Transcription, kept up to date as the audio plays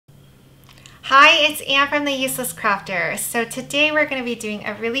Hi, it's Anne from The Useless Crafter. So today we're going to be doing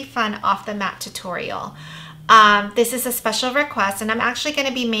a really fun off the mat tutorial. This is a special request and I'm actually going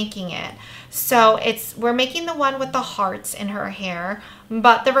to be making it. So we're making the one with the hearts in her hair,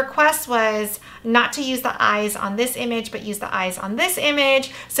 but the request was not to use the eyes on this image, but use the eyes on this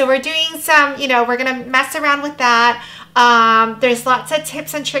image. So we're doing some, we're going to mess around with that. There's lots of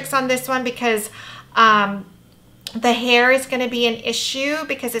tips and tricks on this one because the hair is going to be an issue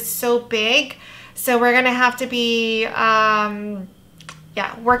because it's so big. So we're going to have to be,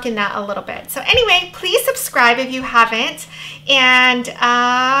 working that a little bit. So anyway, please subscribe if you haven't, and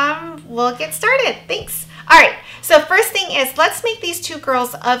we'll get started. Thanks. All right. So first thing is, let's make these two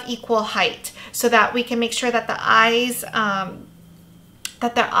girls of equal height so that we can make sure that the eyes,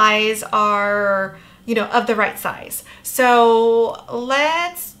 their eyes are, of the right size. So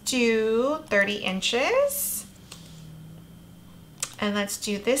let's do 30 inches. And let's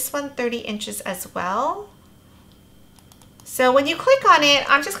do this one 30 inches as well. So when you click on it,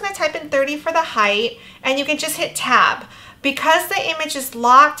 I'm just going to type in 30 for the height, and you can just hit tab. Because the image is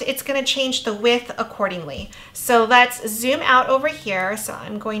locked, it's going to change the width accordingly. So let's zoom out over here. So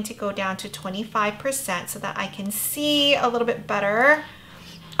I'm going to go down to 25% so that I can see a little bit better.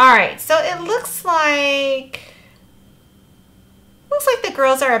 All right, so it looks like the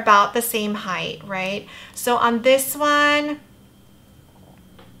girls are about the same height, right? So on this one,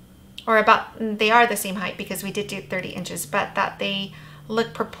 they are the same height because we did do 30 inches, but that they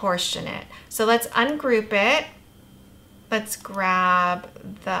look proportionate. So let's ungroup it. Let's grab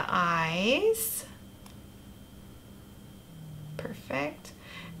the eyes. Perfect.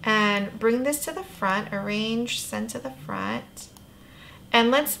 And bring this to the front, arrange, send to the front. And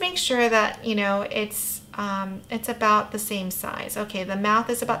let's make sure that, it's about the same size. Okay, the mouth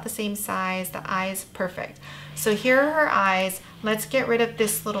is about the same size, the eyes, perfect. So here are her eyes. Let's get rid of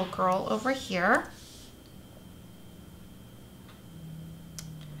this little girl over here.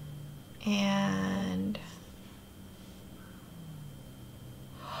 And,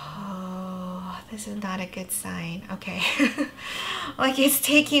 oh, this is not a good sign. Okay, like it's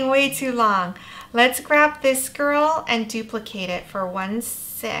taking way too long. Let's grab this girl and duplicate it for 1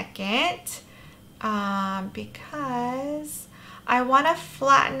 second because I want to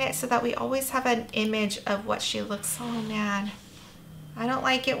flatten it so that we always have an image of what she looks. Oh man, I don't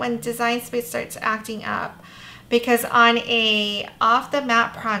like it when Design Space starts acting up, because on a off the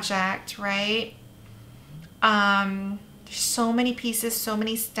mat project, right, there's so many pieces, so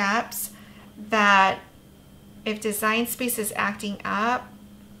many steps that if Design Space is acting up,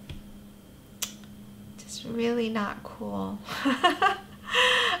 it's really not cool.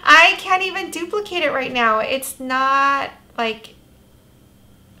 I can't even duplicate it right now. It's not like,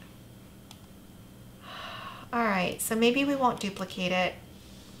 all right, so maybe we won't duplicate it.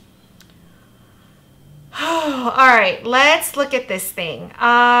 All right, let's look at this thing.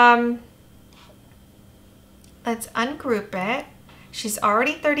 Let's ungroup it. She's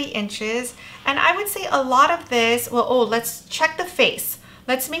already 30 inches. And I would say a lot of this, well, let's check the face.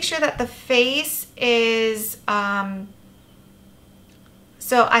 Let's make sure that the face is,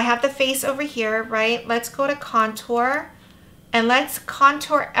 so I have the face over here, right? Let's go to contour and let's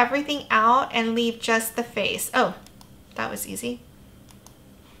contour everything out and leave just the face. Oh, that was easy.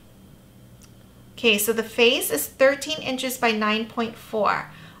 Okay, so the face is 13 inches by 9.4.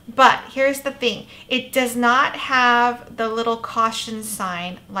 But here's the thing. It does not have the little caution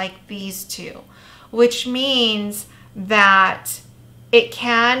sign like these two, which means that it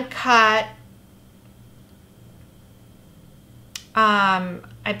can cut,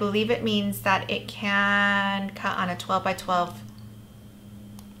 I believe it means that it can cut on a 12 by 12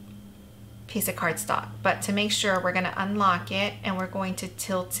 piece of cardstock. But to make sure, we're going to unlock it and we're going to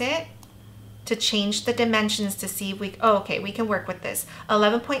tilt it to change the dimensions to see if we, okay, we can work with this.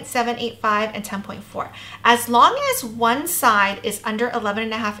 11.785 and 10.4. As long as one side is under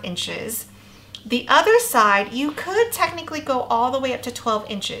 11.5 inches, the other side, you could technically go all the way up to 12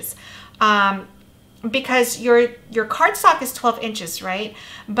 inches. Because your cardstock is 12 inches, right?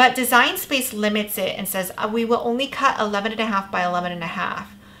 But Design Space limits it and says we will only cut 11.5 by 11.5.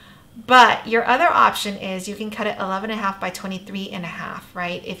 But your other option is you can cut it 11.5 by 23.5,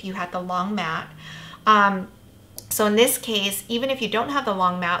 right? If you had the long mat. So in this case, even if you don't have the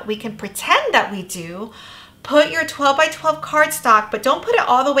long mat, we can pretend that we do. Put your 12 by 12 cardstock, but don't put it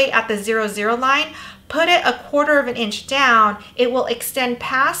all the way at the 0, line. Put it 1/4 inch down. It will extend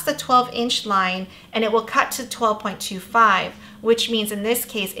past the 12-inch line and it will cut to 12.25, which means in this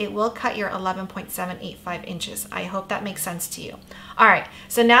case, it will cut your 11.785 inches. I hope that makes sense to you. All right,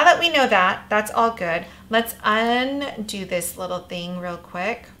 so now that we know that, that's all good. Let's undo this little thing real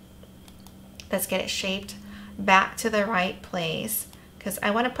quick. Let's get it shaped back to the right place because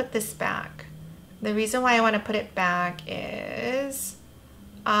I want to put this back. The reason why I want to put it back is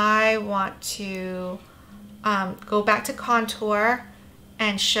I want to go back to contour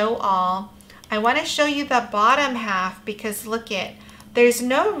and show all. I want to show you the bottom half because look it, there's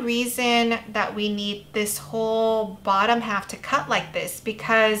no reason that we need this whole bottom half to cut like this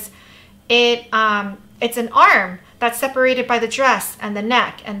because it's an arm that's separated by the dress and the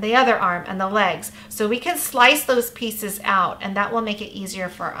neck and the other arm and the legs. So we can slice those pieces out and that will make it easier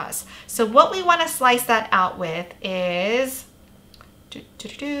for us. So what we want to slice that out with is,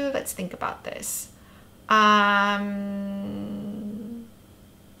 let's think about this.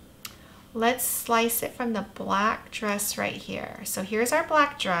 Let's slice it from the black dress right here. So here's our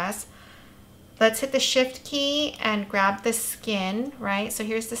black dress. Let's hit the shift key and grab the skin, right? So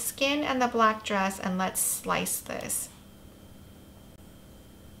here's the skin and the black dress and let's slice this.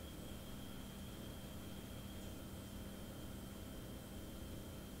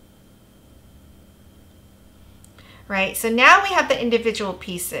 Right, so now we have the individual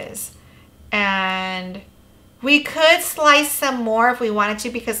pieces and we could slice some more if we wanted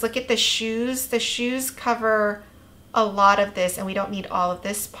to because look at the shoes. The shoes cover a lot of this and we don't need all of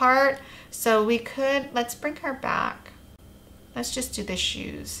this part. So we could, let's bring her back. Let's just do the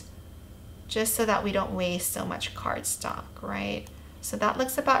shoes just so that we don't waste so much cardstock, right? So that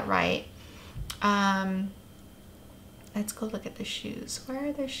looks about right. Let's go look at the shoes. Where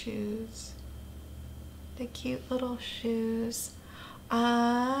are the shoes? The cute little shoes.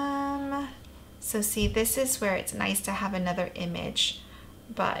 So see, this is where it's nice to have another image,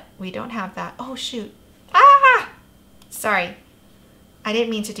 but we don't have that. Oh shoot. Ah! Sorry. I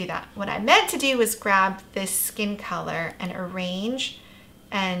didn't mean to do that. What I meant to do was grab this skin color and arrange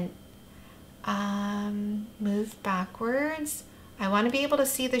and move backwards. I want to be able to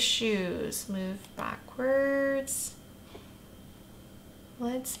see the shoes. Move backwards.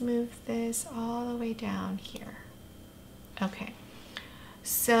 Let's move this all the way down here. Okay.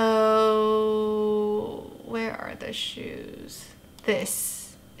 So where are the shoes?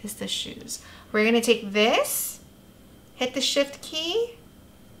 This is the shoes. We're going to take this, hit the shift key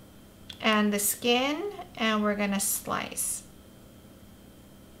and the skin, and we're going to slice.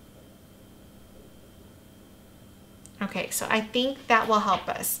 Okay, so I think that will help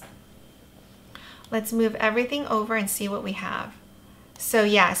us. Let's move everything over and see what we have. So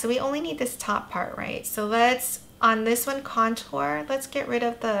yeah, so we only need this top part, right? So let's, on this one, contour, let's get rid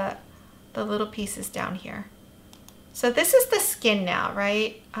of the little pieces down here. So this is the skin now,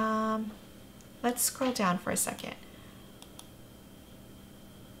 right? Let's scroll down for a second.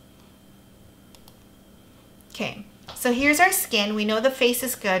 Okay, so here's our skin. We know the face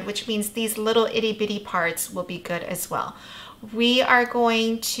is good, which means these little itty bitty parts will be good as well. We are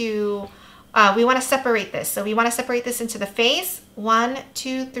going to, we want to separate this. So we want to separate this into the face. 1,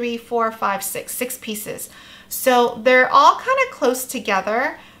 2, 3, 4, 5, 6, 6 pieces. So they're all kind of close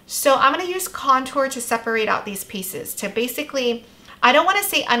together. So I'm going to use contour to separate out these pieces to basically, I don't want to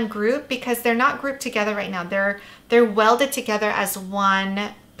say ungroup because they're not grouped together right now. They're welded together as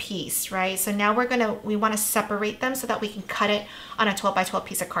one piece, right? So now we want to separate them so that we can cut it on a 12 by 12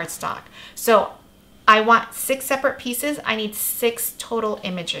 piece of cardstock. So I want 6 separate pieces. I need 6 total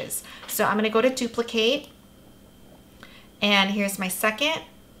images. So I'm going to go to duplicate. And here's my second,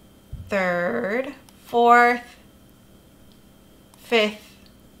 third, fourth, fifth,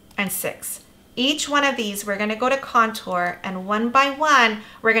 and sixth. Each one of these, we're going to go to contour, and one by one,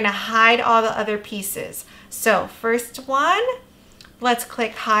 we're going to hide all the other pieces. So first one, let's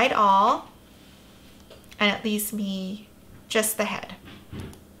click hide all, and it leaves me just the head.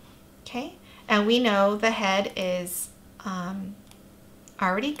 Okay, and we know the head is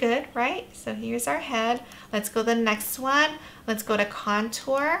already good, right? So here's our head. Let's go to the next one. Let's go to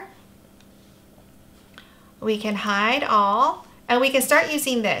contour. We can hide all, and we can start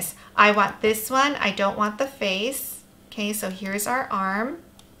using this. I want this one. I don't want the face. Okay, so here's our arm,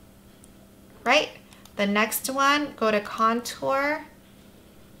 right? The next one, go to contour.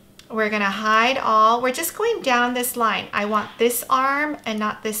 We're gonna hide all. We're just going down this line. I want this arm and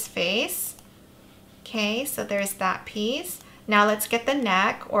not this face. Okay, so there's that piece. Now let's get the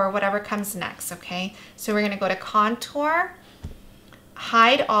neck or whatever comes next, okay? So we're gonna go to contour,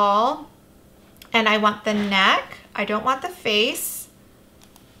 hide all, and I want the neck. I don't want the face.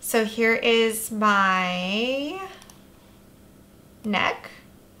 So here is my neck,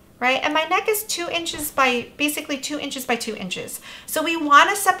 right? And my neck is 2 inches by, basically 2 inches by 2 inches. So we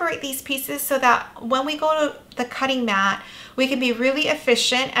wanna separate these pieces so that when we go to the cutting mat, we can be really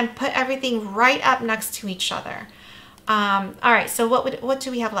efficient and put everything right up next to each other. All right, so what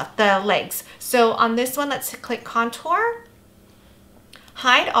do we have left? The legs. So on this one, let's click contour,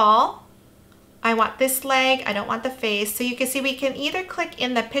 hide all. I want this leg, I don't want the face. So you can see we can either click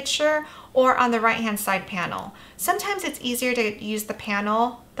in the picture or on the right-hand side panel. Sometimes it's easier to use the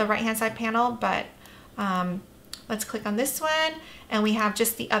panel, the right-hand side panel, but let's click on this one and we have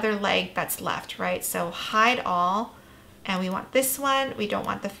just the other leg that's left, right? So hide all, and we want this one, we don't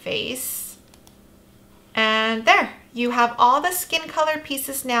want the face. And there, you have all the skin color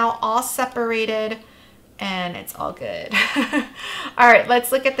pieces now all separated, and it's all good. All right,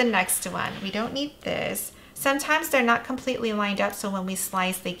 let's look at the next one. We don't need this. Sometimes they're not completely lined up, so when we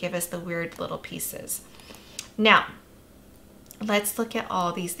slice, they give us the weird little pieces. Now, let's look at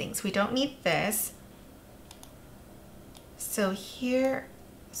all these things. We don't need this. So here,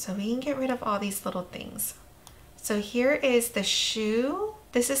 so we can get rid of all these little things. So here is the shoe.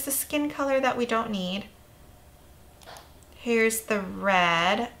 This is the skin color that we don't need. Here's the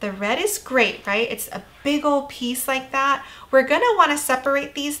red. The red is great, right? It's a big old piece like that. We're gonna wanna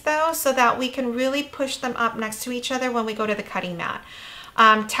separate these though, so that we can really push them up next to each other when we go to the cutting mat.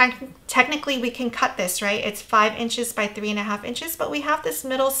 Technically we can cut this, right? It's 5 inches by 3.5 inches, but we have this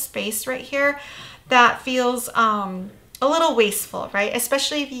middle space right here that feels a little wasteful, right?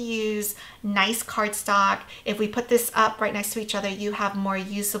 Especially if you use nice cardstock. If we put this up right next to each other, you have more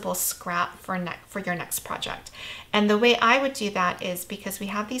usable scrap for your next project. And the way I would do that is, because we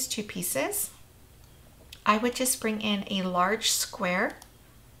have these two pieces, I would just bring in a large square.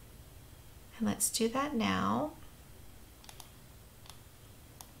 And let's do that now.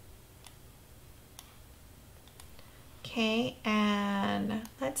 Okay, and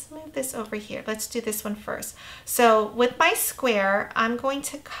let's move this over here. Let's do this one first. So with my square, I'm going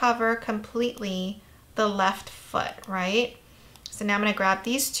to cover completely the left foot, right? So now I'm gonna grab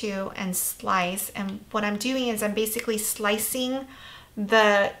these two and slice. And what I'm doing is I'm basically slicing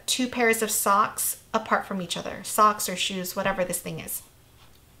the two pairs of socks apart from each other. Socks or shoes, whatever this thing is.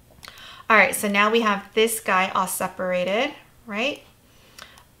 All right, so now we have this guy all separated, right?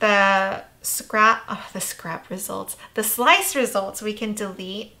 The slice results we can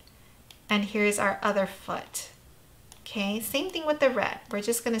delete, and here's our other foot. Okay, same thing with the red. We're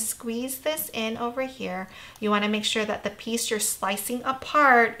just gonna squeeze this in over here. You wanna make sure that the piece you're slicing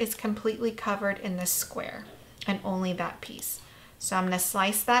apart is completely covered in this square, and only that piece. So I'm gonna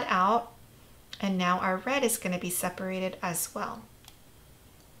slice that out, and now our red is gonna be separated as well.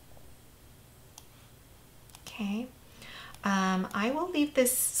 Okay. I will leave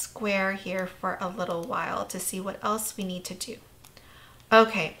this square here for a little while to see what else we need to do.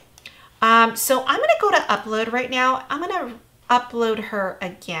 Okay, so I'm gonna go to upload right now. I'm gonna upload her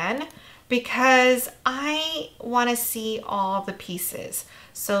again because I wanna see all the pieces.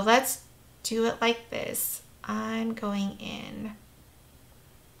 So let's do it like this. I'm going in.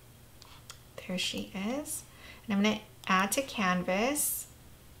 There she is. And I'm gonna add to canvas.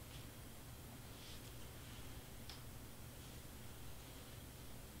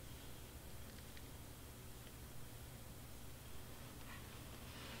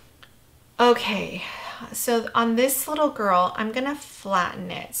 Okay, so on this little girl, I'm gonna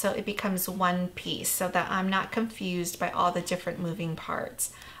flatten it so it becomes one piece so that I'm not confused by all the different moving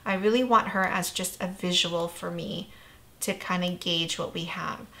parts. I really want her as just a visual for me to kind of gauge what we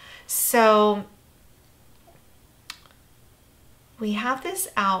have. So we have this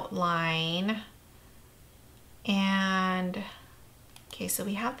outline, and okay, so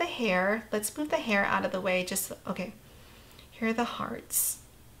we have the hair. Let's move the hair out of the way. Just, okay, here are the hearts.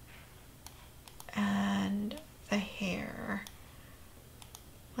 And the hair.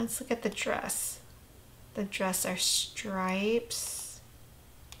 Let's look at the dress. The dress are stripes,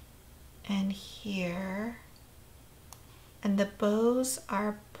 and here, and the bows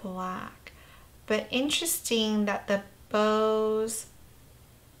are black. But interesting that the bows,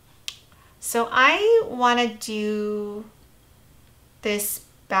 so I want to do this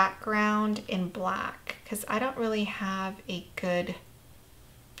background in black because I don't really have a good,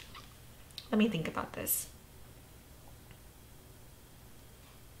 let me think about this.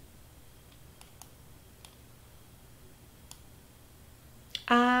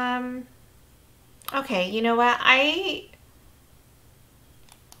 Okay, you know what?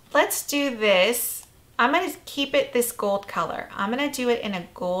 Let's do this. I'm gonna keep it this gold color. I'm gonna do it in a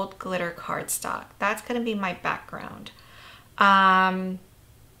gold glitter cardstock. That's gonna be my background.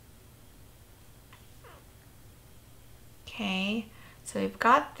 Okay, so we've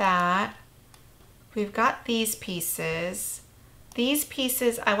got that. We've got these pieces. These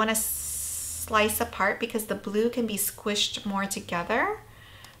pieces I want to slice apart because the blue can be squished more together.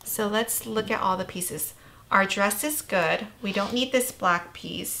 So let's look at all the pieces. Our dress is good. We don't need this black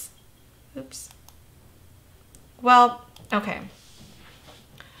piece. Oops. Well, okay.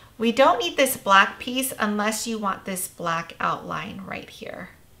 We don't need this black piece unless you want this black outline right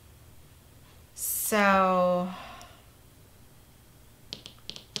here. So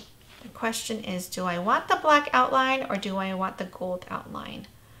the question is, do I want the black outline or do I want the gold outline?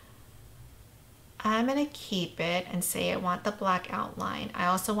 I'm gonna keep it and say I want the black outline. I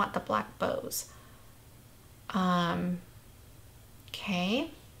also want the black bows.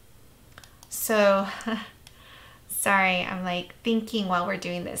 Okay. So, sorry, I'm like thinking while we're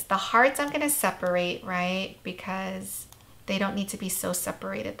doing this. The hearts I'm gonna separate, right? Because they don't need to be so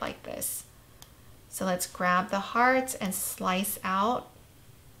separated like this. So let's grab the hearts and slice out.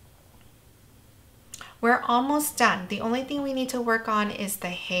 We're almost done. The only thing we need to work on is the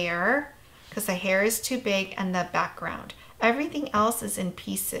hair, because the hair is too big, and the background. Everything else is in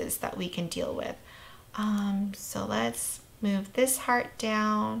pieces that we can deal with. So let's move this heart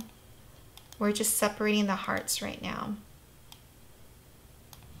down. We're just separating the hearts right now.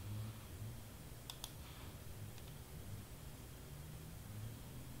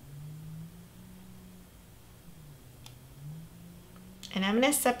 And I'm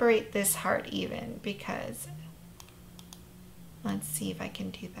going to separate this heart even because, let's see if I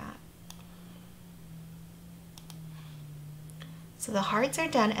can do that. So the hearts are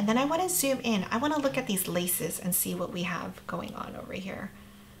done, and then I want to zoom in. I want to look at these laces and see what we have going on over here.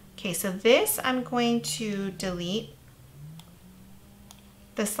 Okay, so this I'm going to delete.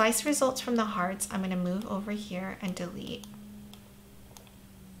 The slice results from the hearts, I'm going to move over here and delete.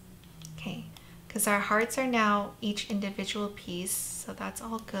 Okay, because our hearts are now each individual piece, so that's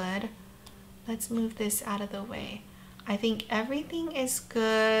all good. Let's move this out of the way. I think everything is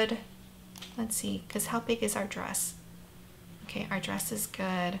good. Let's see, because how big is our dress? Okay, our dress is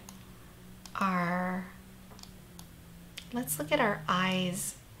good. Let's look at our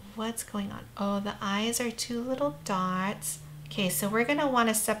eyes. What's going on? Oh, the eyes are two little dots. Okay, so we're gonna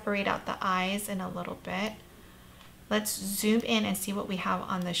wanna separate out the eyes in a little bit. Let's zoom in and see what we have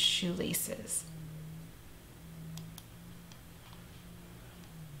on the shoelaces.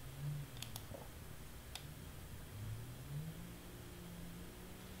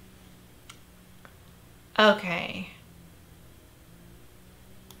 Okay.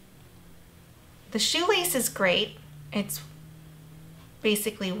 The shoelace is great. It's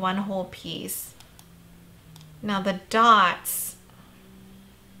basically one whole piece. Now the dots,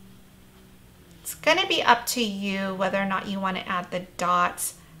 it's gonna be up to you whether or not you want to add the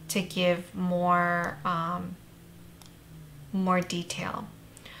dots to give more, more detail.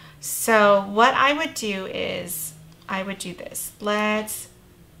 So what I would do is, I would do this.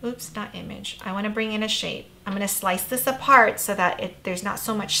 Oops, not image. I want to bring in a shape. I'm going to slice this apart so that there's not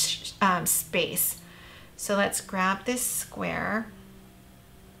so much space. So let's grab this square.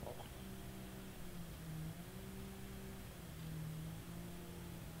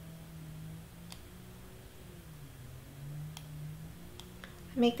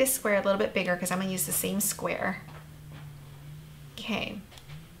 Make this square a little bit bigger because I'm going to use the same square. Okay,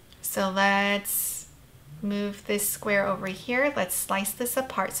 so let's move this square over here. Let's slice this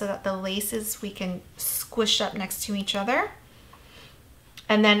apart so that the laces we can squish up next to each other.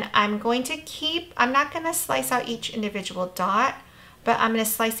 And then I'm going to I'm not going to slice out each individual dot, but I'm going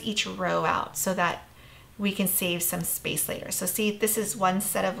to slice each row out so that we can save some space later. So see, this is one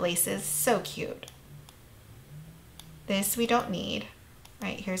set of laces, so cute. This we don't need,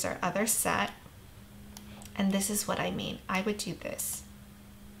 right? Here's our other set. And this is what I mean. I would do this.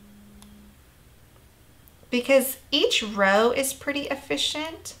 Because each row is pretty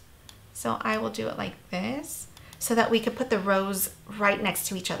efficient. So I will do it like this so that we could put the rows right next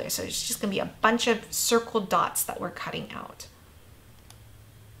to each other. So it's just gonna be a bunch of circle dots that we're cutting out.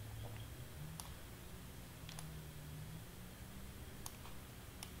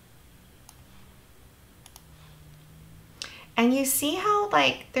 And you see how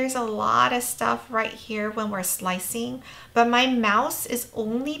like there's a lot of stuff right here when we're slicing, but my mouse is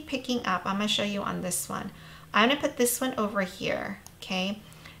only picking up, I'm gonna show you on this one. I'm gonna put this one over here, okay?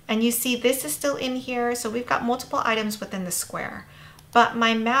 And you see this is still in here, so we've got multiple items within the square. But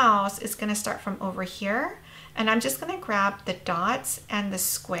my mouse is gonna start from over here, and I'm just gonna grab the dots and the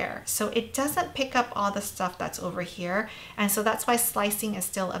square. So it doesn't pick up all the stuff that's over here, and so that's why slicing is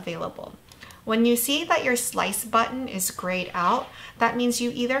still available. When you see that your slice button is grayed out, that means you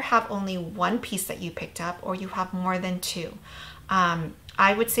either have only one piece that you picked up or you have more than two.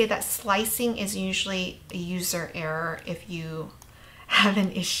 I would say that slicing is usually a user error if you have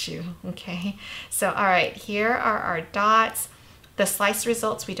an issue, okay? So, all right, here are our dots. The slice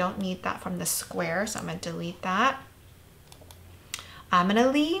results, we don't need that from the square, so I'm going to delete that. I'm going to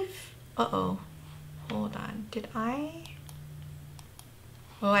leave, hold on,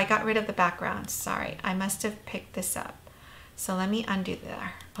 oh, I got rid of the background, sorry, I must have picked this up. So let me undo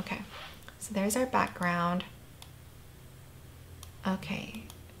there. Okay, so there's our background. Okay,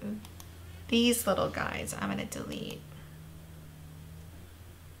 these little guys I'm going to delete.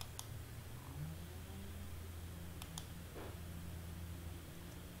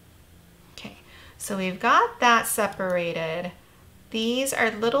 Okay, so we've got that separated. These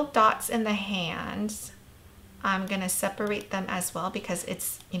are little dots in the hands. I'm going to separate them as well because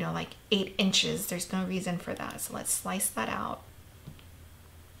it's, you know, like 8 inches. There's no reason for that. So let's slice that out.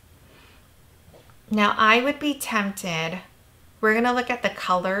 Now I would be tempted, we're going to look at the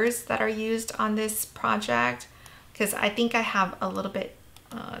colors that are used on this project because I think I have a little bit,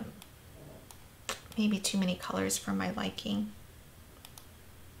 maybe too many colors for my liking.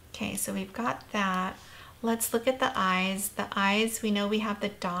 Okay, so we've got that. Let's look at the eyes. The eyes, we know we have the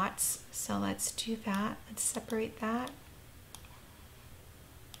dots, so let's do that. Let's separate that.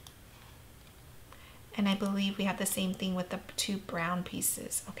 And I believe we have the same thing with the 2 brown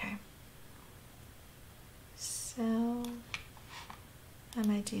pieces. Okay. So I'm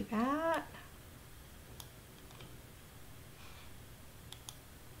going to do that.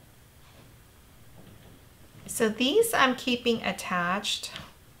 So these I'm keeping attached.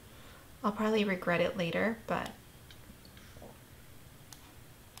 I'll probably regret it later, but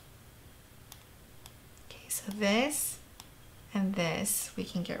okay, so this and this we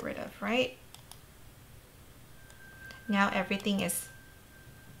can get rid of, right? Now everything is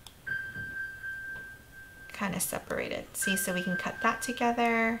kind of separated. See, so we can cut that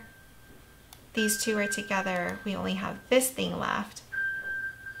together. These 2 are together. We only have this thing left.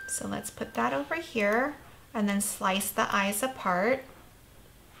 So let's put that over here and then slice the eyes apart.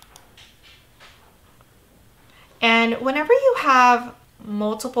 And whenever you have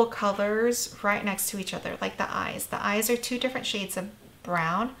multiple colors right next to each other, like the eyes are 2 different shades of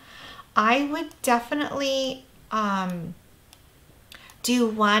brown, I would definitely do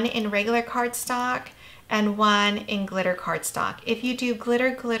one in regular cardstock and one in glitter cardstock. If you do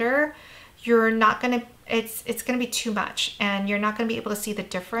glitter, you're not gonna, it's gonna be too much and you're not gonna be able to see the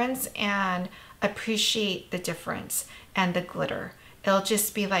difference and appreciate the difference and the glitter. It'll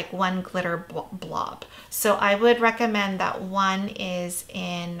just be like one glitter blob. So I would recommend that one is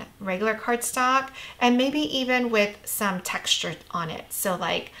in regular cardstock and maybe even with some texture on it. So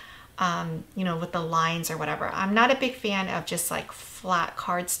like, you know, with the lines or whatever. I'm not a big fan of just like flat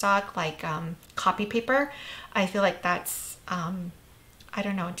cardstock, like copy paper. I feel like that's, I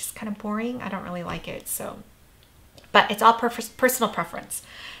don't know, just kind of boring. I don't really like it. So, but it's all personal preference.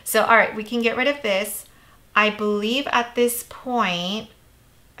 So, all right, we can get rid of this. I believe at this point,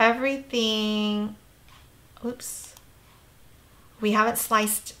 everything, oops, we haven't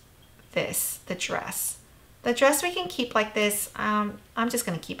sliced this, the dress. The dress we can keep like this. I'm just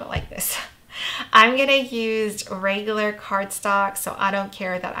gonna keep it like this. I'm gonna use regular cardstock, so I don't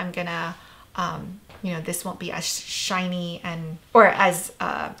care that I'm gonna, you know, this won't be as shiny and, or as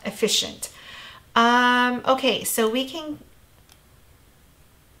efficient. Okay, so we can,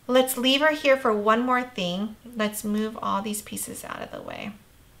 let's leave her here for one more thing. Let's move all these pieces out of the way.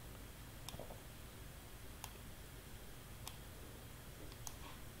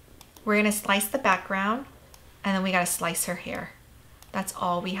 We're gonna slice the background and then we gotta slice her hair. That's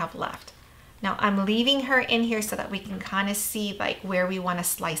all we have left. Now I'm leaving her in here so that we can kind of see like where we wanna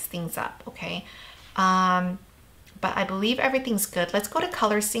slice things up, okay? But I believe everything's good. Let's go to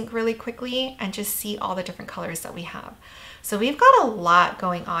Color Sync really quickly and just see all the different colors that we have. So we've got a lot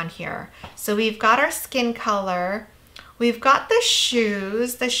going on here. So we've got our skin color. We've got the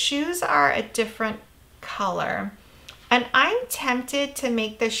shoes. The shoes are a different color. And I'm tempted to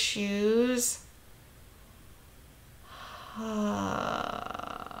make the shoes, all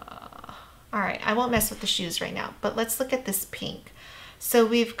right, I won't mess with the shoes right now, but let's look at this pink. So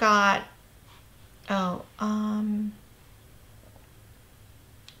we've got,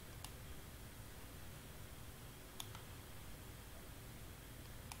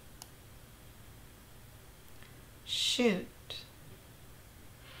 shoot.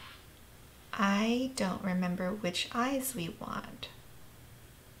 I don't remember which eyes we want.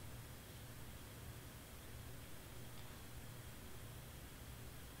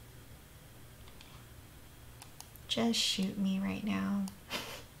 Just shoot me right now.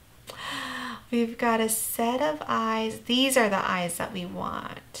 We've got a set of eyes. These are the eyes that we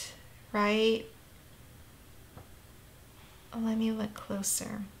want, right? Let me look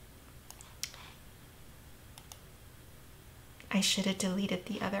closer. I should have deleted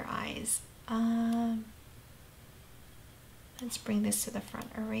the other eyes. Let's bring this to the front.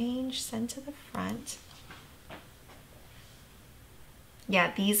 Arrange, send to the front.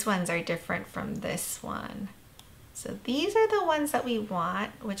 Yeah, these ones are different from this one. So these are the ones that we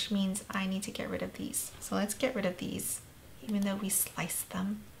want, which means I need to get rid of these. So let's get rid of these, even though we sliced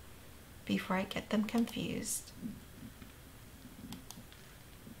them, before I get them confused.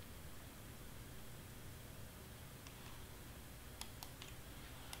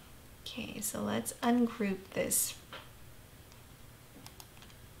 Okay, so let's ungroup this.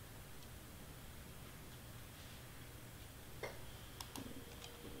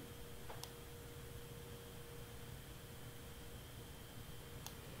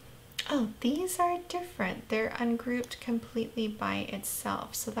 Oh, these are different. They're ungrouped completely by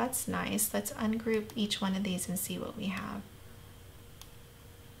itself. So that's nice. Let's ungroup each one of these and see what we have.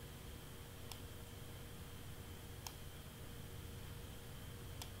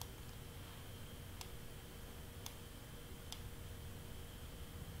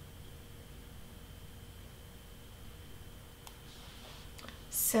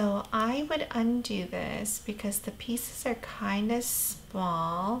 So I would undo this because the pieces are kind of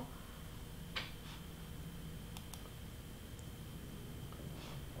small.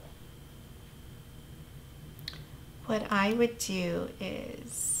 What I would do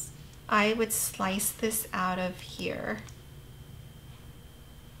is I would slice this out of here.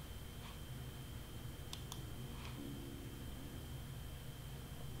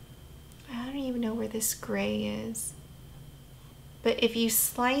 I don't even know where this gray is. But if you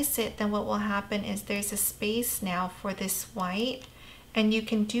slice it, then what will happen is there's a space now for this white, and you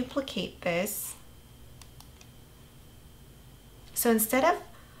can duplicate this. So instead of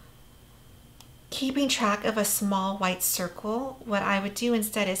keeping track of a small white circle, what I would do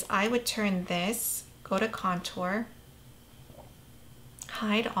instead is I would turn this, go to contour,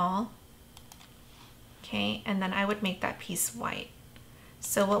 hide all, okay, and then I would make that piece white.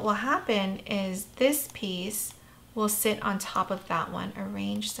 So what will happen is this piece will sit on top of that one.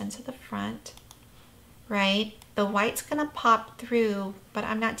 Arrange, send to the front, right? The white's gonna pop through, but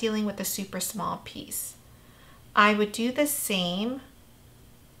I'm not dealing with a super small piece. I would do the same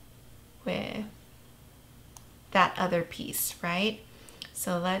with that other piece, right?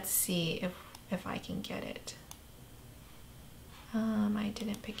 So let's see if I can get it. I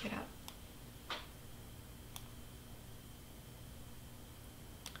didn't pick it up.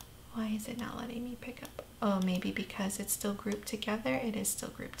 Why is it not letting me pick up? Oh, maybe because it's still grouped together. It is still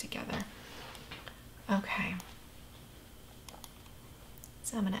grouped together. Okay.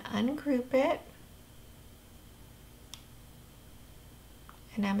 So I'm gonna ungroup it.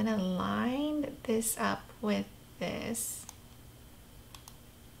 And I'm gonna line this up with this.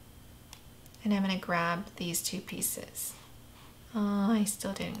 And I'm gonna grab these two pieces. Oh, I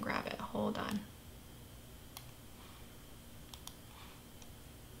still didn't grab it. Hold on.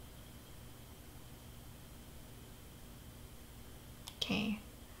 Okay,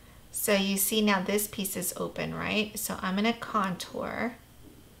 so you see now this piece is open, right? So I'm gonna contour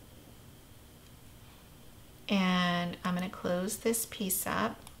and I'm gonna close this piece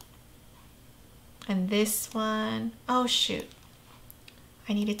up. And this one, oh shoot,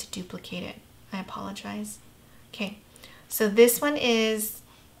 I needed to duplicate it. I apologize. Okay, so this one is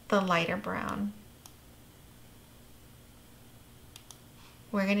the lighter brown.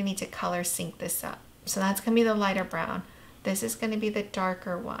 We're gonna need to color sync this up. So that's gonna be the lighter brown. This is going to be the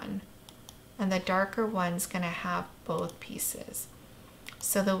darker one, and the darker one's going to have both pieces.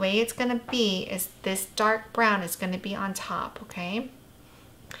 So the way it's going to be is this dark brown is going to be on top, okay?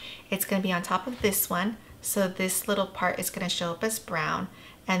 It's going to be on top of this one, so this little part is going to show up as brown,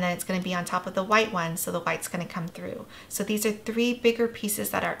 and then it's going to be on top of the white one, so the white's going to come through. So these are three bigger pieces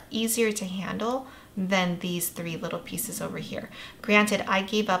that are easier to handle than these three little pieces over here. Granted, I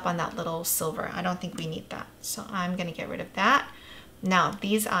gave up on that little silver. I don't think we need that. So I'm gonna get rid of that. Now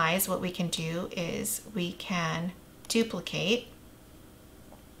these eyes, what we can do is we can duplicate.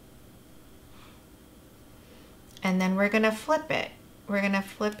 And then we're gonna flip it. We're gonna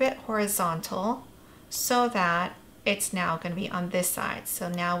flip it horizontal so that it's now gonna be on this side. So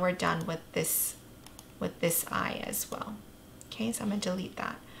now we're done with this eye as well. Okay, so I'm gonna delete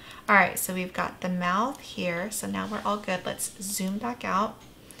that. All right, so we've got the mouth here. So now we're all good. Let's zoom back out.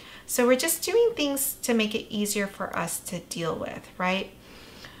 So we're just doing things to make it easier for us to deal with, right?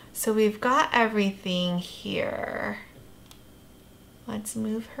 So we've got everything here. Let's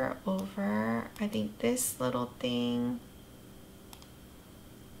move her over. I think this little thing.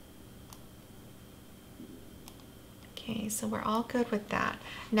 Okay, so we're all good with that.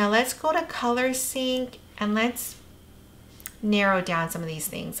 Now let's go to color sync and let's narrow down some of these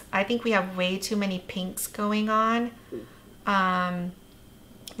things. I think we have way too many pinks going on.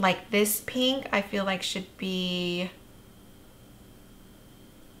 Like this pink, I feel like should be,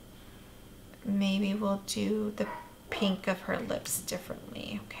 maybe we'll do the pink of her lips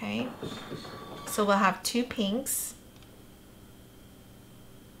differently, okay? So we'll have 2 pinks.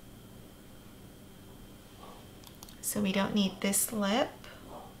 So we don't need this lip.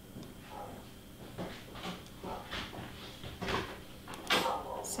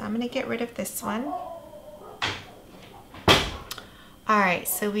 So I'm gonna get rid of this one. All right,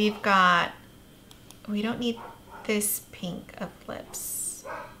 so we don't need this pink of lips.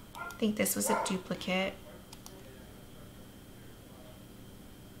 I think this was a duplicate.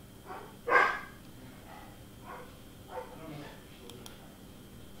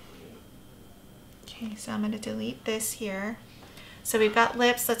 Okay, so I'm gonna delete this here. So we've got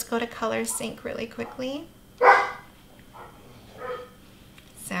lips. Let's go to color sync really quickly.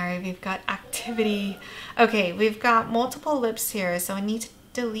 Sorry, we've got activity. Okay, we've got multiple lips here, so I need to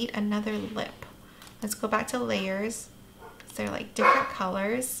delete another lip. Let's go back to layers, because they're like different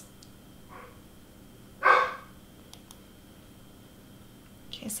colors.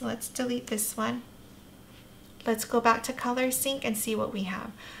 Okay, so let's delete this one. Let's go back to color sync and see what we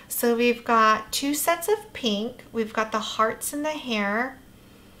have. So we've got 2 sets of pink. We've got the hearts in the hair.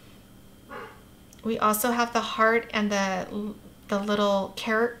 We also have the heart and the little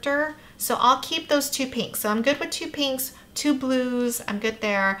character. So I'll keep those 2 pinks. So I'm good with 2 pinks, 2 blues. I'm good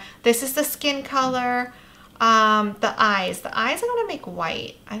there. This is the skin color. The eyes. The eyes I want to make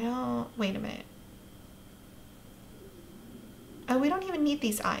white. Wait a minute. Oh, we don't even need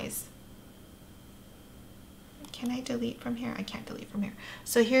these eyes. Can I delete from here? I can't delete from here.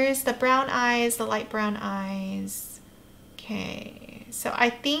 So here's the brown eyes, the light brown eyes. Okay, so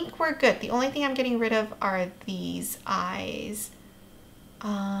I think we're good. The only thing I'm getting rid of are these eyes.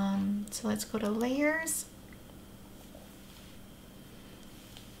 So let's go to layers.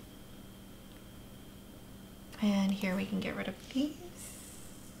 And here we can get rid of these.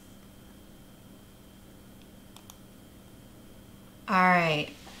 All right.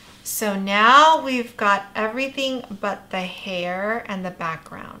 So now we've got everything but the hair and the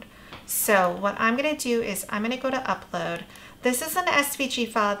background. So what I'm going to do is I'm going to go to upload. This is an SVG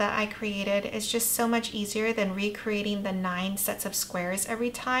file that I created. It's just so much easier than recreating the 9 sets of squares every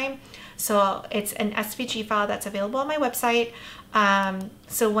time. So it's an SVG file that's available on my website.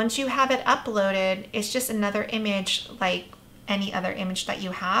 So once you have it uploaded, it's just another image like any other image that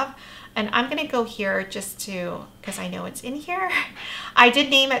you have. And I'm gonna go here just to, because I know it's in here. I did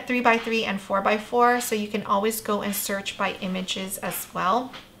name it 3x3 and 4x4, so you can always go and search by images as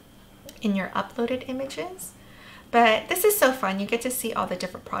well in your uploaded images. But this is so fun. You get to see all the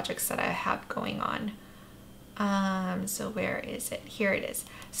different projects that I have going on. So where is it? Here it is.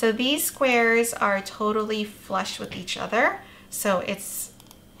 So these squares are totally flush with each other. So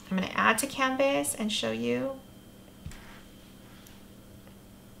I'm gonna add to canvas and show you.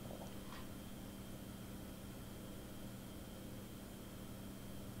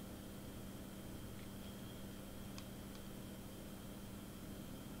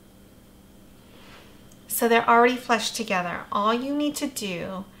 So they're already flushed together. All you need to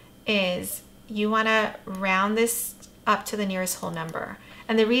do is you want to round this up to the nearest whole number.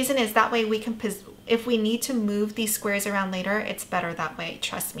 And the reason is that way we can, if we need to move these squares around later, it's better that way,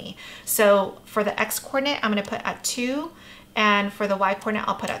 trust me. So for the X coordinate, I'm going to put at 2, and for the Y coordinate,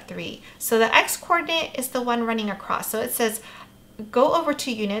 I'll put at 3. So the X coordinate is the one running across. So it says go over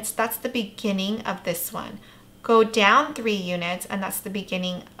 2 units. That's the beginning of this one. Go down 3 units, and that's the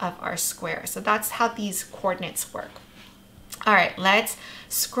beginning of our square. So that's how these coordinates work. All right, let's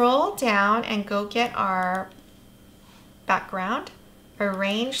scroll down and go get our background.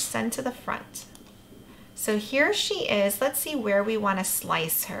 Arrange, send to the front. So here she is. Let's see where we want to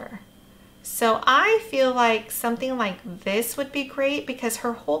slice her. So I feel like something like this would be great because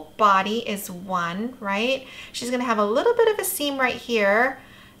her whole body is 1, right? She's gonna have a little bit of a seam right here.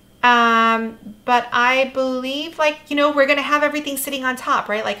 But I believe, like, you know, we're gonna have everything sitting on top,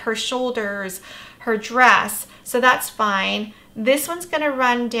 right? Like her shoulders, her dress, so that's fine. This one's gonna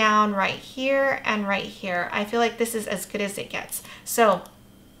run down right here and right here. I feel like this is as good as it gets. So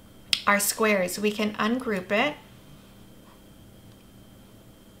our squares, we can ungroup it.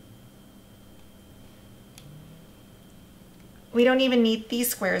 We don't even need these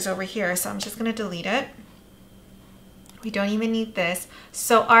squares over here, so I'm just gonna delete it. We don't even need this.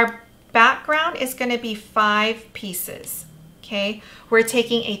 So our background is gonna be 5 pieces, okay? We're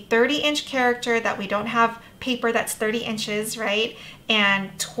taking a 30-inch character that we don't have paper that's 30 inches, right?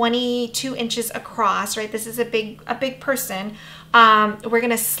 And 22 inches across, right? This is a big person. We're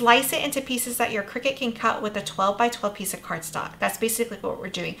gonna slice it into pieces that your Cricut can cut with a 12 by 12 piece of cardstock. That's basically what we're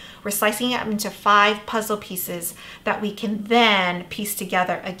doing. We're slicing it into 5 puzzle pieces that we can then piece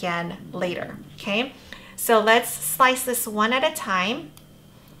together again later, okay? So let's slice this one at a time,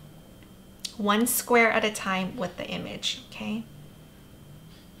 one square at a time with the image, okay?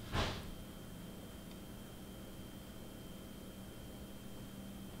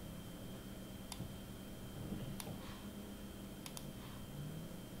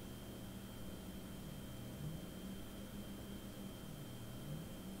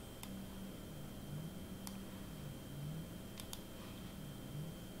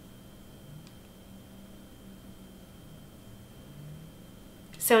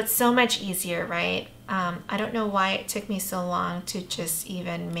 So it's so much easier, right? I don't know why it took me so long to just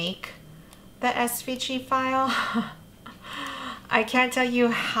even make the SVG file. I can't tell you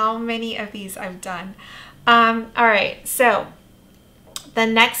how many of these I've done. All right, so the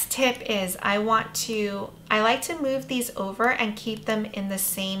next tip is I like to move these over and keep them in the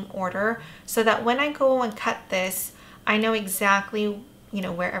same order so that when I go and cut this, I know exactly, you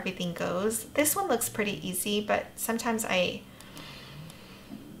know, where everything goes. This one looks pretty easy, but sometimes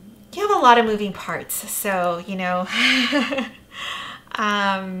you have a lot of moving parts, so you know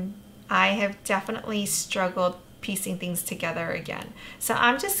I have definitely struggled piecing things together again. So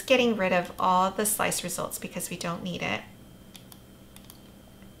I'm just getting rid of all the slice results because we don't need it.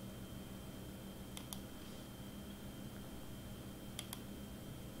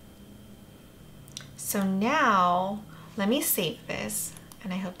 So now let me save this,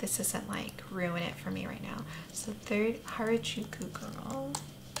 and I hope this doesn't like ruin it for me right now. So third Harajuku Girl.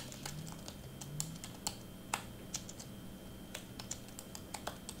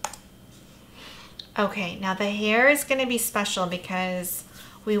 Okay, now the hair is going to be special because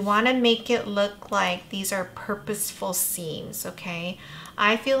we want to make it look like these are purposeful seams, okay?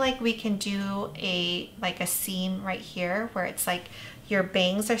 I feel like we can do a seam right here where it's like your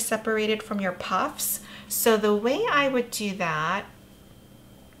bangs are separated from your puffs. So the way I would do that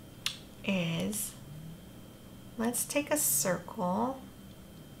is, let's take a circle.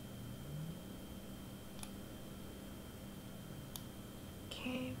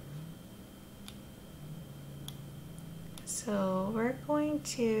 Okay. So we're going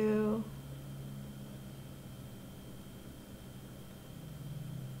to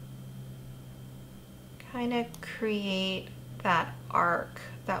kind of create that arc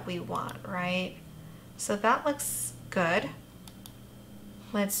that we want, right? So that looks good.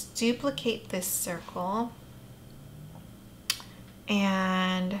 Let's duplicate this circle.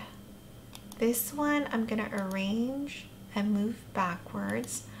 And this one I'm gonna arrange and move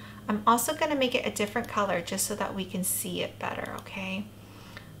backwards. I'm also going to make it a different color just so that we can see it better, okay?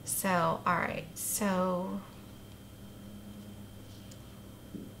 So, all right, so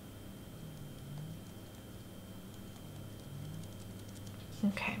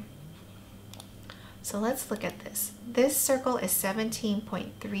okay. So let's look at this. This circle is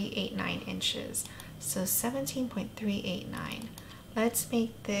 17.389 inches. So 17.389. Let's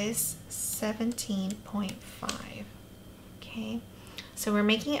make this 17.5, okay? So we're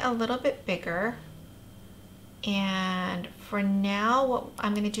making it a little bit bigger. And for now, what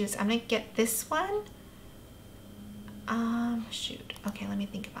I'm gonna do is I'm gonna get this one. Shoot, okay, let me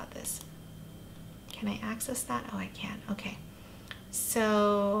think about this. Can I access that? Oh, I can, okay.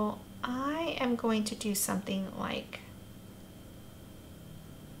 So I am going to do something like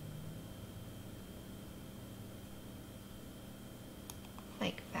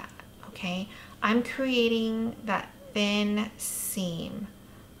that, okay? I'm creating that thin seam.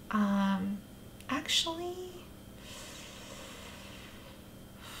 Actually,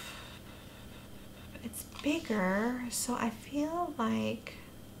 it's bigger, so I feel like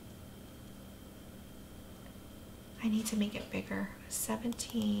I need to make it bigger.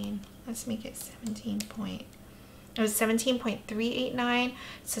 17, let's make it 17 it was 17.389,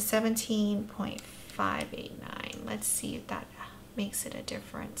 so 17.589. Let's see if that makes it a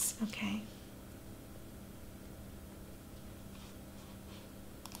difference, okay?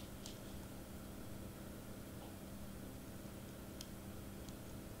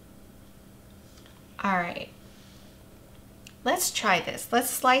 All right, let's try this. Let's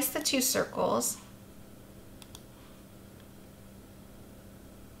slice the two circles.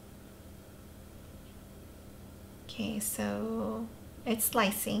 Okay, so it's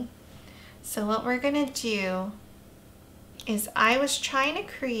slicing. So what we're gonna do is I was trying to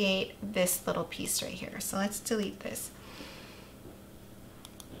create this little piece right here. So let's delete this.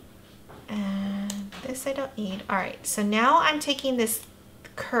 this I don't need. All right, so now I'm taking this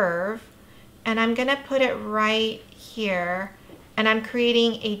curve and I'm gonna put it right here, and I'm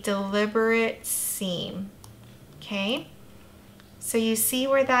creating a deliberate seam, okay? So you see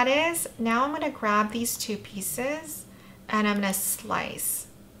where that is? Now I'm gonna grab these two pieces and I'm gonna slice.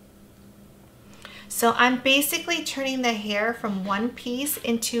 So I'm basically turning the hair from one piece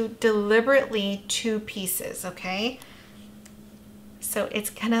into deliberately two pieces, okay? So it's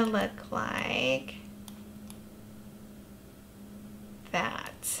gonna look like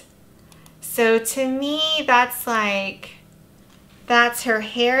that. So to me, that's her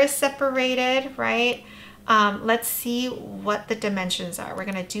hair is separated, right? Let's see what the dimensions are. We're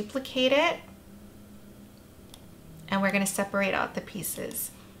gonna duplicate it and we're gonna separate out the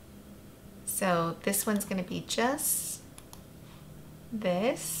pieces. So this one's gonna be just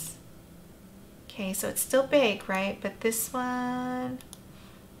this. Okay, so it's still big, right? But this one,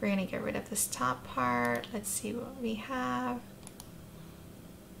 we're gonna get rid of this top part. Let's see what we have.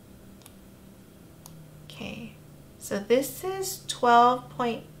 Okay, so this is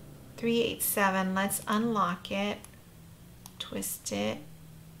 12.387. Let's unlock it, twist it.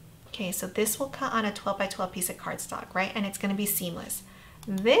 Okay, so this will cut on a 12 by 12 piece of cardstock, right? And it's gonna be seamless.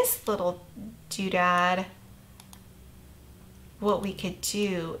 This little doodad, what we could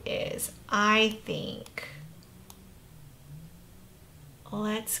do is, I think,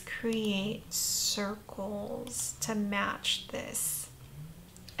 let's create circles to match this.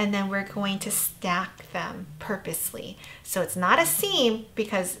 And then we're going to stack them purposely. So it's not a seam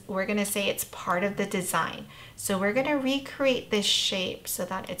because we're gonna say it's part of the design. So we're gonna recreate this shape so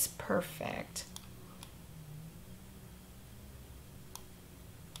that it's perfect.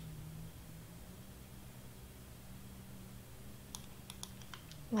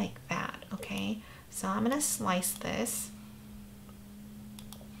 Like that, okay? So I'm gonna slice this.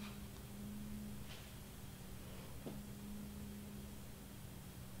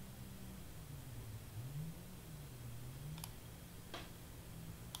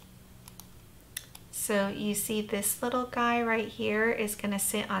 So you see this little guy right here is gonna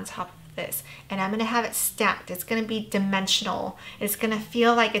sit on top of this, and I'm gonna have it stacked. It's gonna be dimensional. It's gonna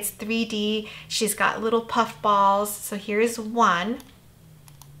feel like it's 3D. She's got little puff balls. So here's one.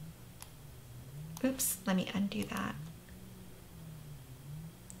 Oops, let me undo that.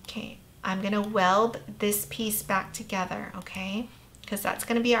 Okay, I'm gonna weld this piece back together, okay? Because that's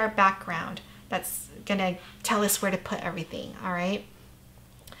gonna be our background. That's gonna tell us where to put everything, all right?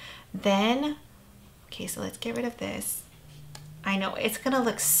 Then, okay, so let's get rid of this. I know, it's gonna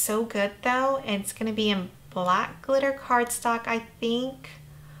look so good though, and it's gonna be in black glitter cardstock, I think.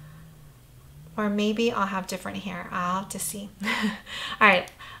 Or maybe I'll have different hair. I'll have to see. All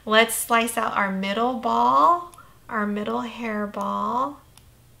right, let's slice out our middle ball, our middle hair ball.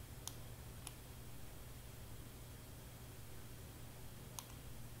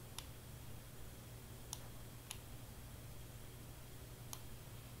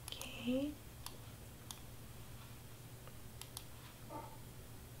 Okay.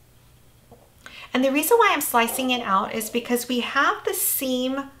 And the reason why I'm slicing it out is because we have the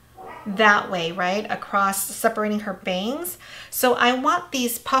seam that way, right, across, separating her bangs. So I want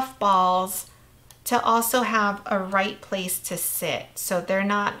these puff balls to also have a right place to sit, so they're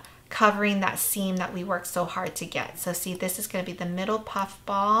not covering that seam that we worked so hard to get. So see, this is going to be the middle puff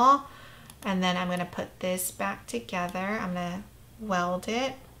ball, and then I'm going to put this back together. I'm going to weld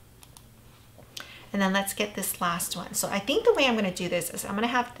it, and then let's get this last one. So I think the way I'm going to do this is I'm going to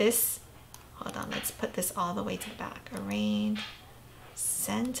have this, hold on, let's put this all the way to the back. Arrange,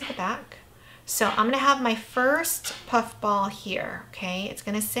 send to the back. So I'm gonna have my first puff ball here, okay? It's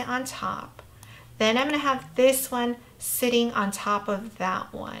gonna sit on top. Then I'm gonna have this one sitting on top of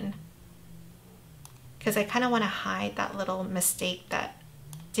that one, because I kind of want to hide that little mistake that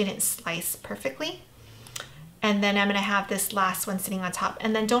didn't slice perfectly. And then I'm gonna have this last one sitting on top.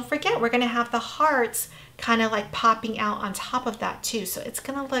 And then don't forget, we're gonna have the hearts kind of like popping out on top of that too. So it's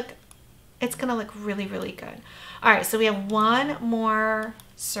gonna look really, really good. All right, so we have one more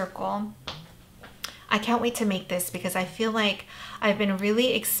circle. I can't wait to make this because I feel like I've been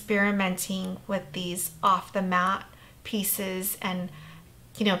really experimenting with these off the mat pieces and,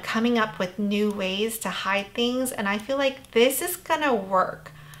 you know, coming up with new ways to hide things. And I feel like this is gonna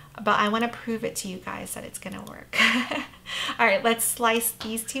work, but I wanna prove it to you guys that it's gonna work. All right, let's slice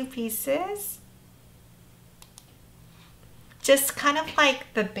these two pieces. Just kind of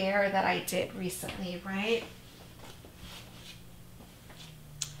like the bear that I did recently, right?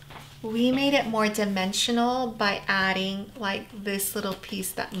 We made it more dimensional by adding like this little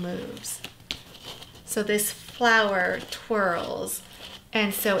piece that moves. So this flower twirls,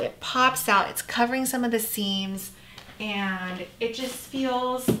 And so it pops out, it's covering some of the seams, and it just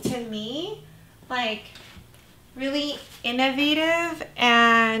feels to me like really innovative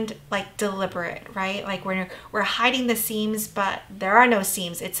and like deliberate, right? Like we're hiding the seams, but there are no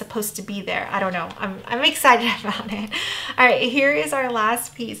seams. It's supposed to be there. I don't know. I'm excited about it. All right, here is our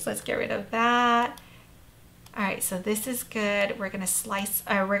last piece. Let's get rid of that. All right, so this is good. We're gonna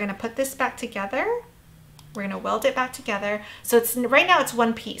we're gonna put this back together. We're gonna weld it back together. So it's right now it's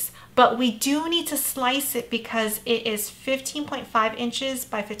one piece, but we do need to slice it because it is 15.5 inches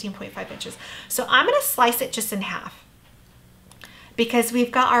by 15.5 inches. So I'm gonna slice it just in half because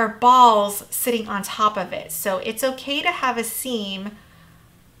we've got our balls sitting on top of it. So it's okay to have a seam.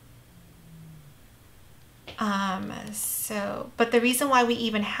 But the reason why we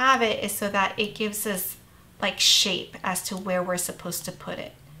even have it is so that it gives us like shape as to where we're supposed to put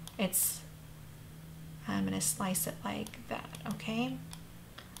it. I'm going to slice it like that, okay?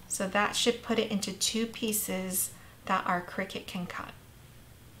 So that should put it into two pieces that our Cricut can cut.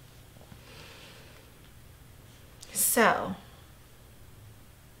 So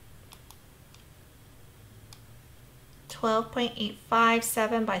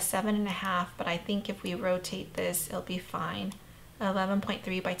 12.857 by 7.5, but I think if we rotate this, it'll be fine.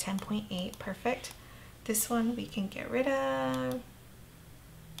 11.3 by 10.8, perfect. This one we can get rid of.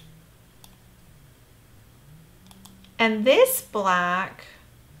 And this black,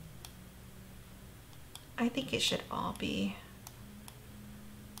 I think it should all be,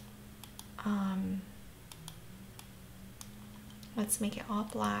 let's make it all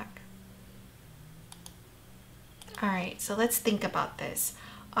black. All right, so let's think about this.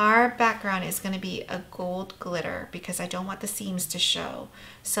 Our background is going to be a gold glitter because I don't want the seams to show.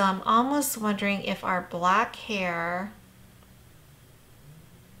 So I'm almost wondering if our black hair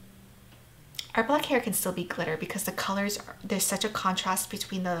can still be glitter because the colors there's such a contrast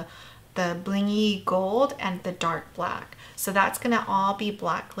between the blingy gold and the dark black. So that's gonna all be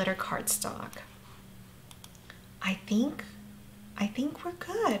black glitter cardstock. I think we're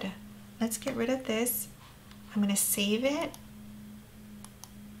good. Let's get rid of this. I'm gonna save it.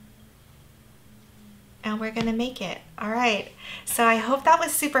 And we're gonna make it. All right, so I hope that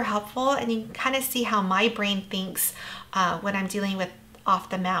was super helpful and you can kind of see how my brain thinks when I'm dealing with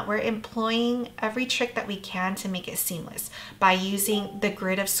off the mat. We're employing every trick that we can to make it seamless by using the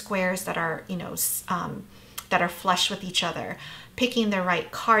grid of squares that are, you know, that are flush with each other, picking the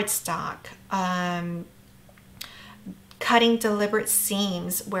right cardstock, cutting deliberate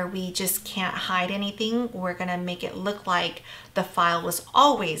seams where we just can't hide anything. We're gonna make it look like the file was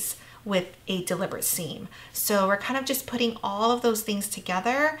always with a deliberate seam. So we're kind of just putting all of those things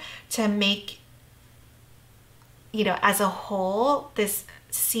together to make, you know, as a whole, this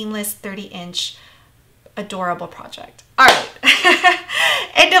seamless 30-inch adorable project. All right,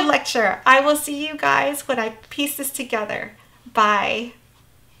 end of lecture. I will see you guys when I piece this together. Bye.